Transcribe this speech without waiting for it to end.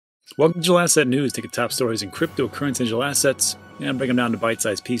Welcome to Digital Asset News. Take the top stories in cryptocurrency and digital assets and break them down to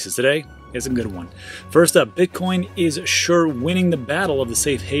bite-sized pieces. Today is a good one. First up, Bitcoin is sure winning the battle of the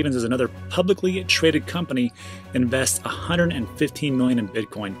safe havens as another publicly traded company invests $115 million in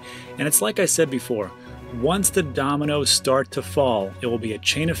Bitcoin. And it's like I said before, once the dominoes start to fall, it will be a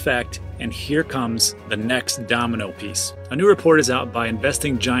chain effect, and here comes the next domino piece. A new report is out by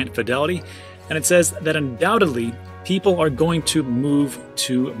investing giant Fidelity, and it says that undoubtedly people are going to move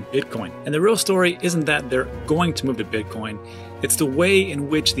to Bitcoin. And the real story isn't that they're going to move to Bitcoin, it's the way in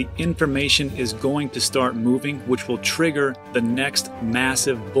which the information is going to start moving, which will trigger the next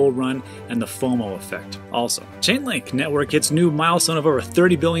massive bull run and the FOMO effect. Also, Chainlink Network hits new milestone of over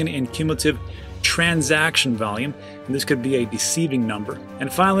 30 billion in cumulative transaction volume, and this could be a deceiving number.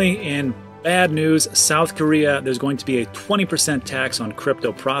 And finally, in bad news, South Korea, there's going to be a 20% tax on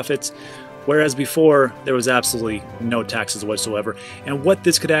crypto profits, whereas before there was absolutely no taxes whatsoever. And what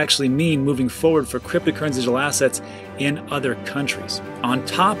this could actually mean moving forward for cryptocurrency digital assets in other countries, on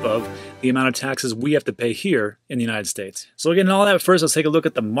top of the amount of taxes we have to pay here in the United States. So again, all that first, let's take a look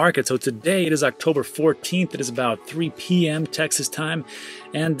at the market. So today it is October 14th. It is about 3 p.m. Texas time,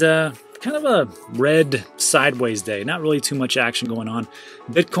 and kind of a red sideways day. Not really too much action going on.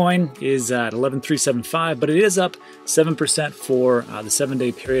 Bitcoin is at 11,375, but it is up 7% for the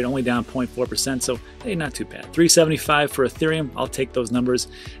 7-day period, only down 0.4%. So hey, not too bad. 375 for Ethereum. I'll take those numbers.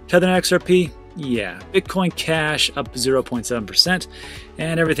 Tether and XRP. Yeah, Bitcoin Cash up 0.7%,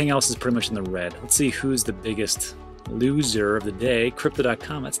 and everything else is pretty much in the red. Let's see who's the biggest loser of the day.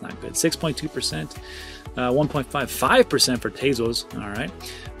 Crypto.com, that's not good. 6.2%, 1.55% for Tezos, all right.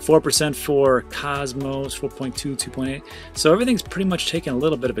 4% for Cosmos, 4.2, 2.8. So everything's pretty much taking a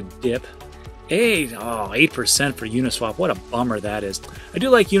little bit of a dip. 8% for Uniswap. What a bummer that is. I do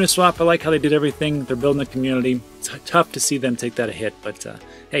like Uniswap. I like how they did everything. They're building a community. It's tough to see them take that a hit, but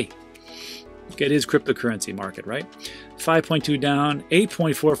hey, it is cryptocurrency market, right? 5.2 down,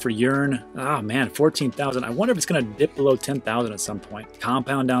 8.4 for Yearn. Oh man, 14,000. I wonder if it's going to dip below 10,000 at some point.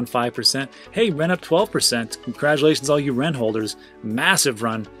 Compound down 5%. Hey, Ren up 12%. Congratulations, all you Ren holders. Massive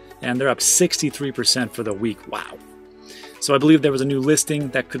run, and they're up 63% for the week. Wow. So I believe there was a new listing.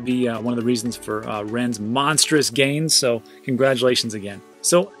 That could be one of the reasons for Ren's monstrous gains. So congratulations again.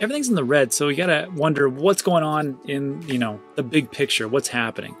 So everything's in the red. So you gotta wonder what's going on in the big picture. What's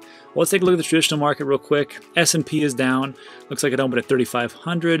happening? Well, let's take a look at the traditional market real quick. S&P is down. Looks like it opened at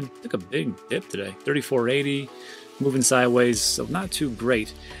 3,500. Took a big dip today. 3,480. Moving sideways. So not too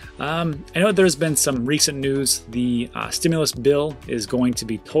great. I know there's been some recent news. The stimulus bill is going to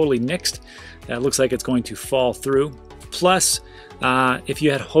be totally nixed. It looks like it's going to fall through. Plus, if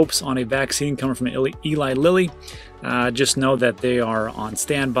you had hopes on a vaccine coming from Eli Lilly, just know that they are on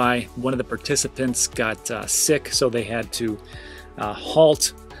standby. One of the participants got sick, so they had to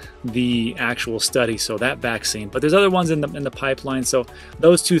halt the actual study, so that vaccine. But there's other ones in the pipeline, so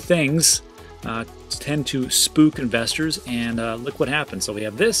those two things tend to spook investors, and look what happened. So we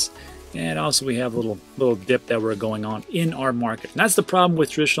have this, and also we have a little dip that we're going on in our market. And that's the problem with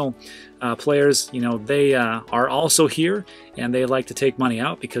traditional players. They are also here, and they like to take money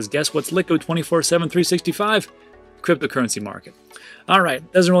out because guess what's liquid 24/7, 365? Cryptocurrency market. All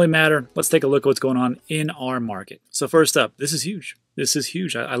right, doesn't really matter. Let's take a look at what's going on in our market. So first up, this is huge. This is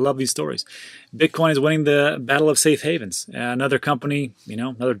huge. I love these stories. Bitcoin is winning the battle of safe havens. Another company,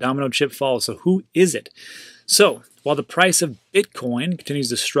 another domino chip falls. So who is it? So while the price of Bitcoin continues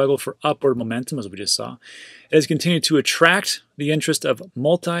to struggle for upward momentum, as we just saw, it has continued to attract the interest of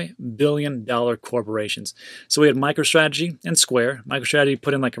multi-billion-dollar corporations. So we had MicroStrategy and Square. MicroStrategy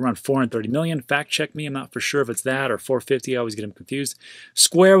put in like around 430 million. Fact check me. I'm not for sure if it's that or 450. I always get them confused.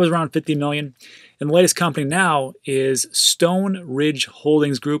 Square was around 50 million. And the latest company now is Stone Ridge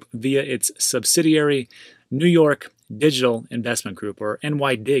Holdings Group via its subsidiary New York Digital Investment Group, or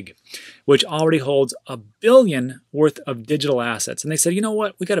NYDIG, which already holds $1 billion worth of digital assets. And they said, you know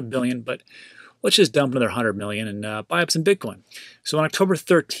what, we got $1 billion, but let's just dump another 100 million and buy up some Bitcoin. So on October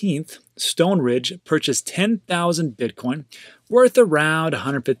 13th, Stone Ridge purchased 10,000 Bitcoin worth around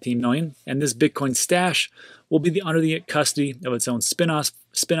 115 million, and this Bitcoin stash will be under the custody of its own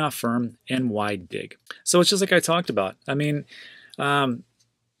spin-off firm, NYDIG. So it's just like I talked about. I mean,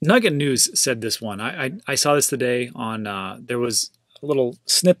 Nugget News said this one. I saw this today on, there was a little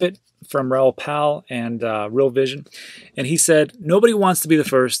snippet from Raoul Pal and Real Vision, and he said, nobody wants to be the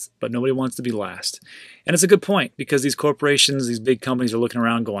first, but nobody wants to be last. And it's a good point, because these corporations, these big companies are looking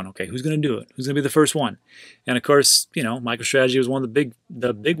around going, okay, who's going to do it? Who's going to be the first one? And of course, MicroStrategy was one of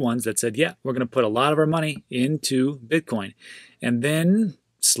the big ones that said, yeah, we're going to put a lot of our money into Bitcoin. And then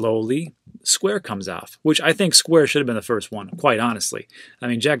slowly, Square comes off, which I think Square should have been the first one, quite honestly. I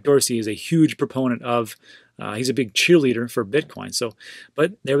mean, Jack Dorsey is a huge proponent of, he's a big cheerleader for Bitcoin. So,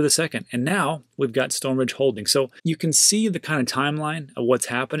 but they were the second. And now we've got Stone Ridge Holdings. So you can see the kind of timeline of what's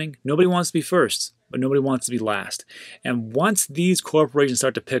happening. Nobody wants to be first, but nobody wants to be last. And once these corporations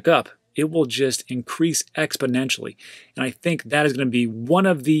start to pick up, it will just increase exponentially. And I think that is going to be one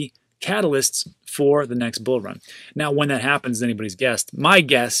of the catalysts for the next bull run. Now, when that happens is anybody's guess. My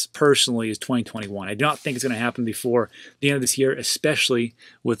guess, personally, is 2021. I do not think it's going to happen before the end of this year, especially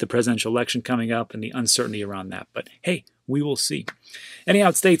with the presidential election coming up and the uncertainty around that. But hey, we will see. Anyhow,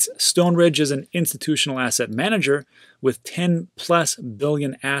 it states Stone Ridge is an institutional asset manager with 10+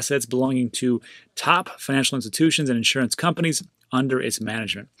 billion assets belonging to top financial institutions and insurance companies under its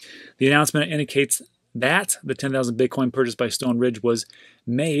management. The announcement indicates that the 10,000 Bitcoin purchased by Stone Ridge was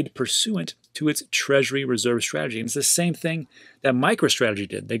made pursuant to its Treasury Reserve strategy. And it's the same thing that MicroStrategy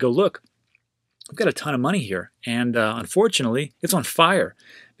did. They go, look, we've got a ton of money here, and unfortunately, it's on fire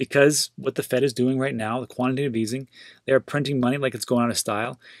because what the Fed is doing right now, the quantitative easing, they're printing money like it's going out of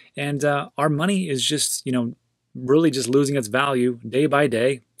style, and our money is just, really just losing its value day by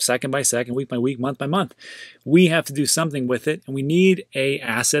day, second by second, week by week, month by month. We have to do something with it, and we need a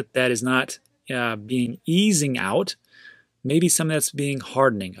asset that is not being easing out, maybe something that's being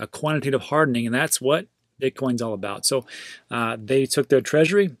hardening, a quantitative hardening, and that's what Bitcoin's all about. So they took their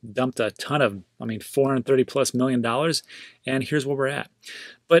treasury, dumped a ton of, $430+ million, and here's where we're at.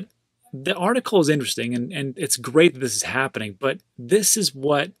 But the article is interesting, and it's great that this is happening, but this is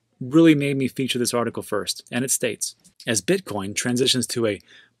what really made me feature this article first. And it states, as Bitcoin transitions to a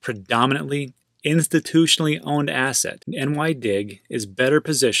predominantly institutionally owned asset, NYDIG is better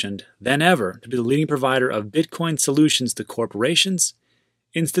positioned than ever to be the leading provider of Bitcoin solutions to corporations,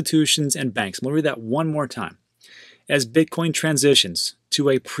 institutions, and banks. I'm going to read that one more time. As Bitcoin transitions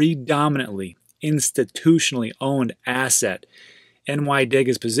to a predominantly institutionally owned asset, NYDIG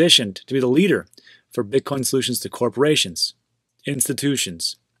is positioned to be the leader for Bitcoin solutions to corporations,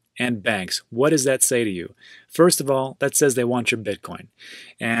 institutions, and banks. What does that say to you? First of all, that says they want your Bitcoin,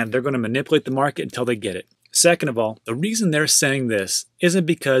 and they're going to manipulate the market until they get it. Second of all, the reason they're saying this isn't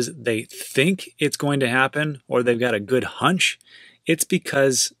because they think it's going to happen or they've got a good hunch. It's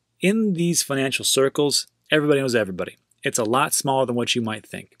because in these financial circles, everybody knows everybody. It's a lot smaller than what you might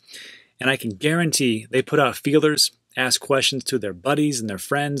think. And I can guarantee they put out feelers, ask questions to their buddies and their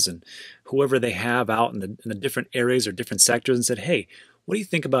friends and whoever they have out in the different areas or different sectors and said, hey, what do you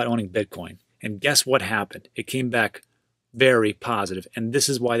think about owning Bitcoin? And guess what happened? It came back very positive. And this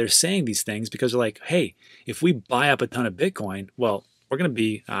is why they're saying these things, because they're like, hey, if we buy up a ton of Bitcoin, well, we're going to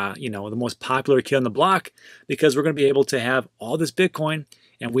be, the most popular kid on the block because we're going to be able to have all this Bitcoin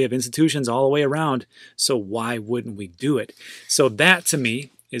and we have institutions all the way around. So why wouldn't we do it? So that to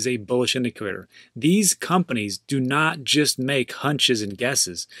me is a bullish indicator. These companies do not just make hunches and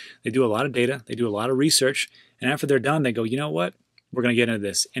guesses. They do a lot of data. They do a lot of research. And after they're done, they go, you know what? We're going to get into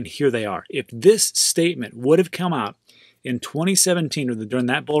this. And here they are. If this statement would have come out in 2017 or during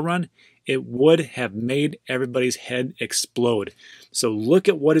that bull run, it would have made everybody's head explode. So look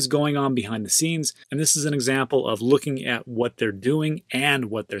at what is going on behind the scenes. And this is an example of looking at what they're doing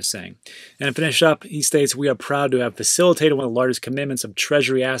and what they're saying. And to finish up, he states, we are proud to have facilitated one of the largest commitments of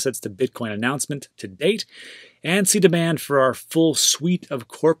treasury assets to Bitcoin announcement to date and see demand for our full suite of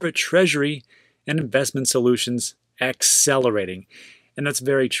corporate treasury and investment solutions accelerating. And that's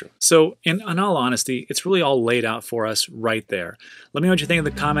very true. So in all honesty, it's really all laid out for us right there. Let me know what you think in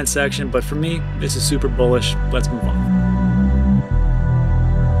the comment section, but for me, this is super bullish. Let's move on.